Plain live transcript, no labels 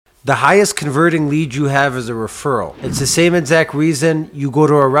The highest converting lead you have is a referral. It's the same exact reason you go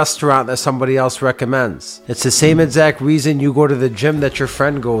to a restaurant that somebody else recommends. It's the same exact reason you go to the gym that your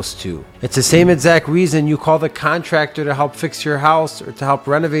friend goes to. It's the same exact reason you call the contractor to help fix your house or to help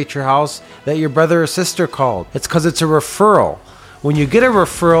renovate your house that your brother or sister called. It's because it's a referral. When you get a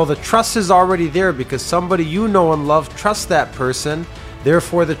referral, the trust is already there because somebody you know and love trusts that person.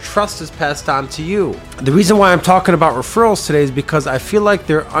 Therefore, the trust is passed on to you. The reason why I'm talking about referrals today is because I feel like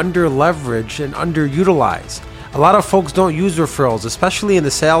they're under leveraged and underutilized. A lot of folks don't use referrals, especially in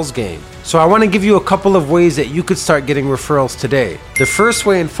the sales game. So I want to give you a couple of ways that you could start getting referrals today. The first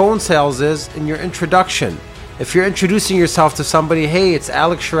way in phone sales is in your introduction. If you're introducing yourself to somebody, hey, it's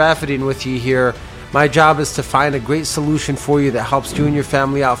Alex Sharafadin with you here. My job is to find a great solution for you that helps you and your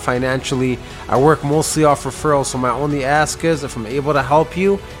family out financially. I work mostly off referrals, so my only ask is if I'm able to help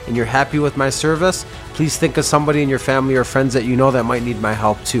you and you're happy with my service, please think of somebody in your family or friends that you know that might need my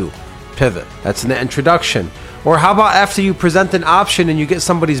help too. Pivot. That's in the introduction. Or how about after you present an option and you get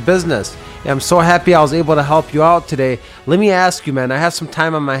somebody's business? I'm so happy I was able to help you out today. Let me ask you, man, I have some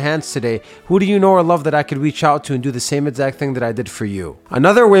time on my hands today. Who do you know or love that I could reach out to and do the same exact thing that I did for you?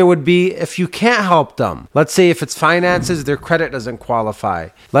 Another way would be if you can't help them. Let's say if it's finances, their credit doesn't qualify.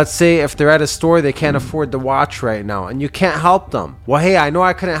 Let's say if they're at a store, they can't afford the watch right now and you can't help them. Well, hey, I know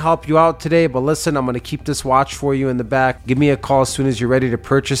I couldn't help you out today, but listen, I'm going to keep this watch for you in the back. Give me a call as soon as you're ready to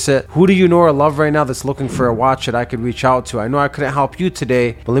purchase it. Who do you know or love right now that's looking for a watch that I could reach out to? I know I couldn't help you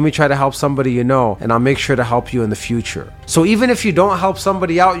today, but let me try to help somebody you know, and I'll make sure to help you in the future. So even if you don't help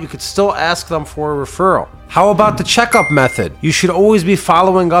somebody out, you could still ask them for a referral. How about the checkup method? You should always be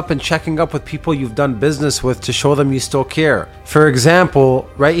following up and checking up with people you've done business with to show them you still care. For example,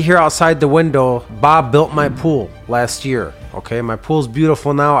 right here outside the window, Bob built my pool last year. Okay, my pool's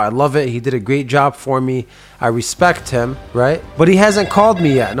beautiful now. I love it. He did a great job for me. I respect him, right? But he hasn't called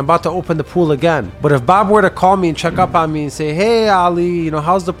me yet, and I'm about to open the pool again. But if Bob were to call me and check up on me and say, hey, Ali,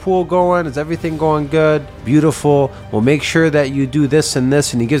 how's the pool going? Is everything going good? Beautiful. We'll make sure that you do this and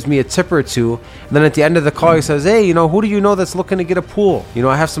this, and he gives me a tip or two. And then at the end of the call, he says, hey, who do you know that's looking to get a pool?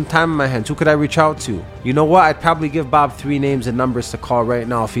 I have some time in my hands. Who could I reach out to? You know what? I'd probably give Bob 3 names and numbers to call right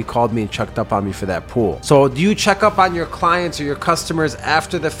now if he called me and checked up on me for that pool. So do you check up on your clients or your customers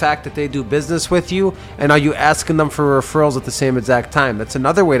after the fact that they do business with you? And are you asking them for referrals at the same exact time? That's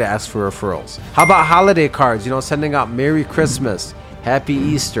another way to ask for referrals. How about holiday cards? Sending out Merry Christmas, Happy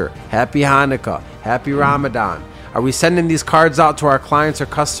Easter, Happy Hanukkah, Happy Ramadan. Are we sending these cards out to our clients or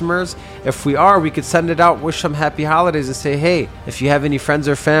customers? If we are, we could send it out, wish them happy holidays, and say, hey, if you have any friends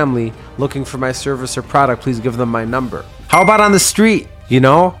or family looking for my service or product, please give them my number. How about on the street?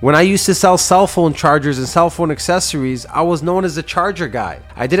 When I used to sell cell phone chargers and cell phone accessories, I was known as the charger guy.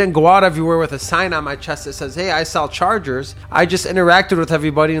 I didn't go out everywhere with a sign on my chest that says, hey, I sell chargers. I just interacted with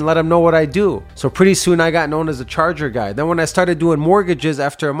everybody and let them know what I do. So pretty soon I got known as a charger guy. Then when I started doing mortgages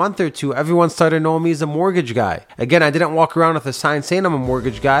after a month or two, everyone started knowing me as a mortgage guy. Again, I didn't walk around with a sign saying I'm a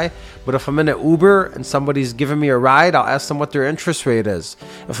mortgage guy, but if I'm in an Uber and somebody's giving me a ride, I'll ask them what their interest rate is.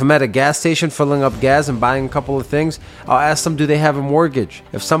 If I'm at a gas station filling up gas and buying a couple of things, I'll ask them, do they have a mortgage?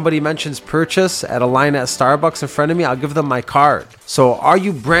 If somebody mentions purchase at a line at Starbucks in front of me, I'll give them my card. So are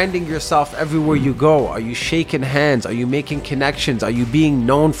you branding yourself everywhere you go? Are you shaking hands? Are you making connections? Are you being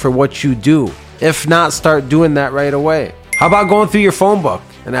known for what you do? If not, start doing that right away. How about going through your phone book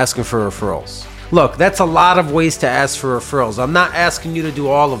and asking for referrals? Look, that's a lot of ways to ask for referrals. I'm not asking you to do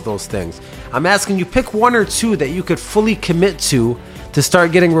all of those things. I'm asking you pick 1 or 2 that you could fully commit to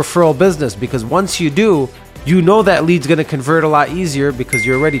start getting referral business, because once you do, that lead's going to convert a lot easier because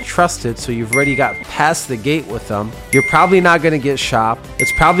you're already trusted, so you've already got past the gate with them. You're probably not going to get shopped.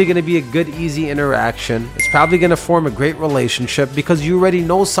 It's probably going to be a good, easy interaction. It's probably going to form a great relationship because you already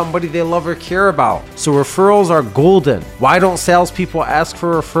know somebody they love or care about. So referrals are golden. Why don't salespeople ask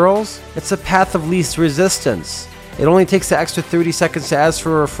for referrals? It's a path of least resistance. It only takes the extra 30 seconds to ask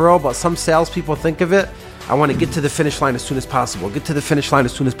for a referral, but some salespeople think of it, I want to get to the finish line as soon as possible. Get to the finish line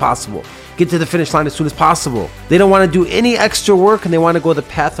as soon as possible. Get to the finish line as soon as possible. They don't want to do any extra work and they want to go the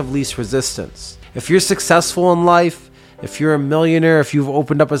path of least resistance. If you're successful in life, if you're a millionaire, if you've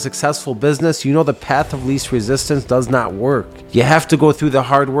opened up a successful business, the path of least resistance does not work. You have to go through the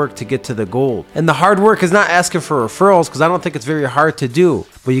hard work to get to the gold. And the hard work is not asking for referrals, because I don't think it's very hard to do.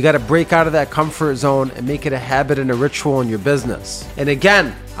 But you got to break out of that comfort zone and make it a habit and a ritual in your business. And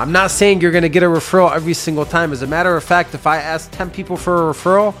again, I'm not saying you're going to get a referral every single time. As a matter of fact, if I ask 10 people for a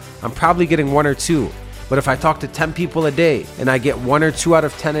referral, I'm probably getting 1 or 2. But if I talk to 10 people a day and I get 1 or 2 out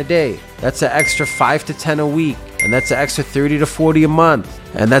of 10 a day, that's an extra 5 to 10 a week. and that's an extra 30 to 40 a month,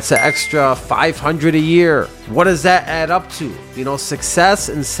 and that's an extra 500 a year. What does that add up to? You know, success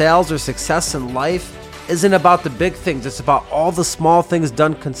in sales or success in life isn't about the big things. It's about all the small things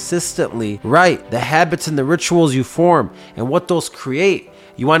done consistently right. The habits and the rituals you form and what those create.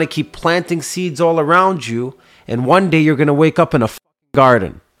 You want to keep planting seeds all around you, and one day you're going to wake up in a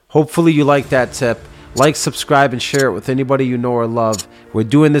garden. Hopefully you like that tip. Like, subscribe, and share it with anybody you know or love. We're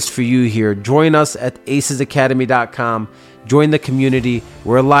doing this for you here. Join us at acesacademy.com. Join the community.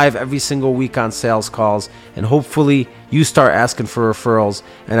 We're live every single week on sales calls, and hopefully you start asking for referrals.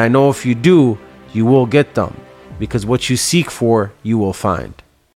 And I know if you do, you will get them, because what you seek for, you will find.